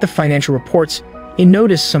and looked at the financial reports, he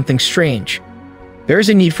noticed something strange. There is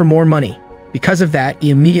a need for more money. Because of that, he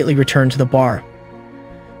immediately returned to the bar.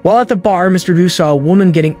 While at the bar, Mr. Gu saw a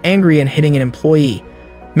woman getting angry and hitting an employee.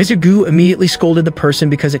 Mr. Gu immediately scolded the person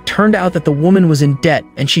because it turned out that the woman was in debt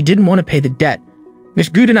and she didn't want to pay the debt.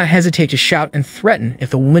 Mr. Gu did not hesitate to shout and threaten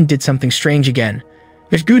if the woman did something strange again.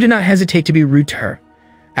 Mr. Gu did not hesitate to be rude to her.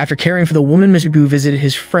 After caring for the woman, Mr. Gu visited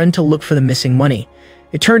his friend to look for the missing money.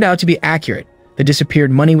 It turned out to be accurate. The disappeared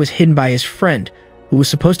money was hidden by his friend, who was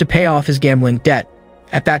supposed to pay off his gambling debt.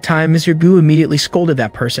 At that time, Mr. Gu immediately scolded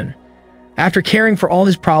that person. After caring for all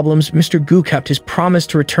his problems, Mr. Gu kept his promise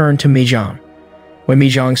to return to Meijiang. When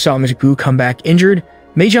Meijiang saw Mr. Gu come back injured,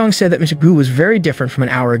 Meijiang said that Mr. Gu was very different from an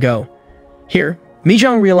hour ago. Here,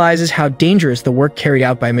 Meijiang realizes how dangerous the work carried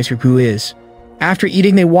out by Mr. Gu is. After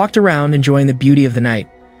eating, they walked around enjoying the beauty of the night.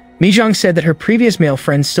 Meijiang said that her previous male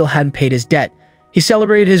friend still hadn't paid his debt. He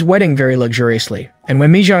celebrated his wedding very luxuriously, and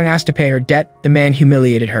when Meijiang asked to pay her debt, the man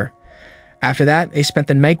humiliated her. After that, they spent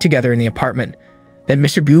the night together in the apartment. Then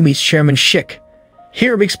Mr. Gu meets Chairman Shik.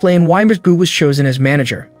 Here we explain why Mr. Gu was chosen as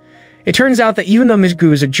manager. It turns out that even though Mr.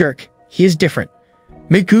 Gu is a jerk, he is different.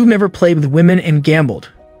 Mr. Gu never played with women and gambled.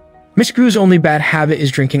 Mr. Gu's only bad habit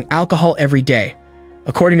is drinking alcohol every day.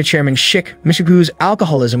 According to Chairman Schick, Mr. Gu's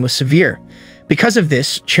alcoholism was severe. Because of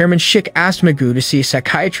this, Chairman Schick asked Mr. Gu to see a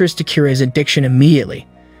psychiatrist to cure his addiction immediately.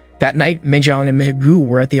 That night, Meijiang and Mr. Gu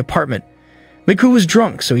were at the apartment. Mr. Gu was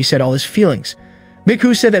drunk, so he said all his feelings. Mr.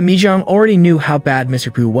 Gu said that Meijiang already knew how bad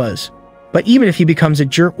Mr. Gu was. But even if he becomes a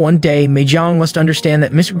jerk one day, Meijiang must understand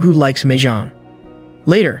that Mr. Gu likes Meijiang.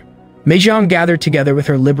 Later, Meijiang gathered together with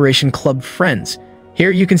her Liberation Club friends.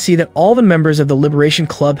 Here you can see that all the members of the Liberation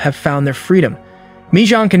Club have found their freedom.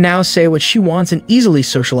 Meijiang can now say what she wants and easily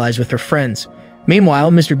socialize with her friends.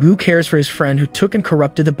 Meanwhile, Mr. Gu cares for his friend who took and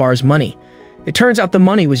corrupted the bar's money. It turns out the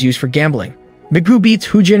money was used for gambling. Mr. Gu beats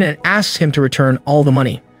Hujin and asks him to return all the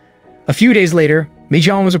money. A few days later,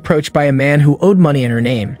 Meijiang was approached by a man who owed money in her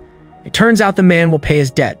name. It turns out the man will pay his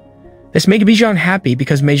debt. This made Meijiang happy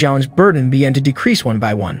because Meijiang's burden began to decrease one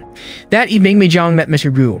by one. That evening, Meijiang met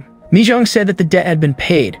Mr. Gu. Meijiang said that the debt had been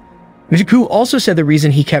paid. Mr. Gu also said the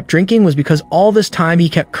reason he kept drinking was because all this time he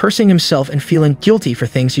kept cursing himself and feeling guilty for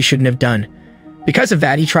things he shouldn't have done. Because of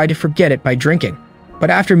that, he tried to forget it by drinking. But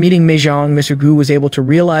after meeting Meijiang, Mr. Gu was able to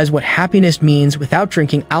realize what happiness means without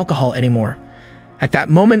drinking alcohol anymore. At that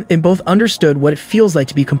moment, they both understood what it feels like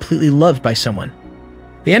to be completely loved by someone.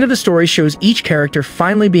 The end of the story shows each character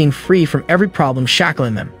finally being free from every problem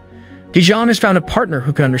shackling them. Dijon has found a partner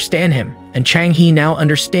who can understand him, and Chang He now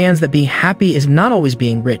understands that being happy is not always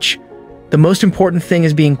being rich. The most important thing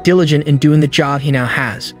is being diligent in doing the job he now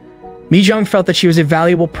has. Meijiang felt that she was a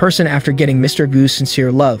valuable person after getting Mr. Gu's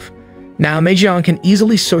sincere love. Now Meijiang can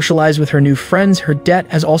easily socialize with her new friends, her debt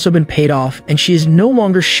has also been paid off, and she is no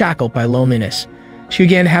longer shackled by loneliness. She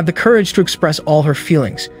began to have the courage to express all her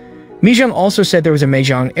feelings. Meijiang also said there was a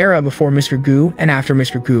Meijiang era before Mr. Gu and after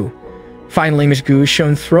Mr. Gu. Finally, Mr. Gu is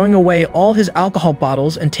shown throwing away all his alcohol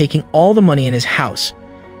bottles and taking all the money in his house.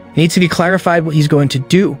 It needs to be clarified what he's going to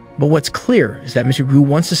do, but what's clear is that Mr. Gu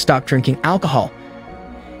wants to stop drinking alcohol.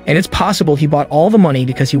 And it's possible he bought all the money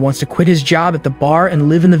because he wants to quit his job at the bar and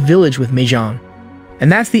live in the village with Meijiang.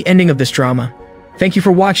 And that's the ending of this drama. Thank you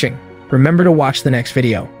for watching. Remember to watch the next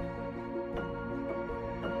video.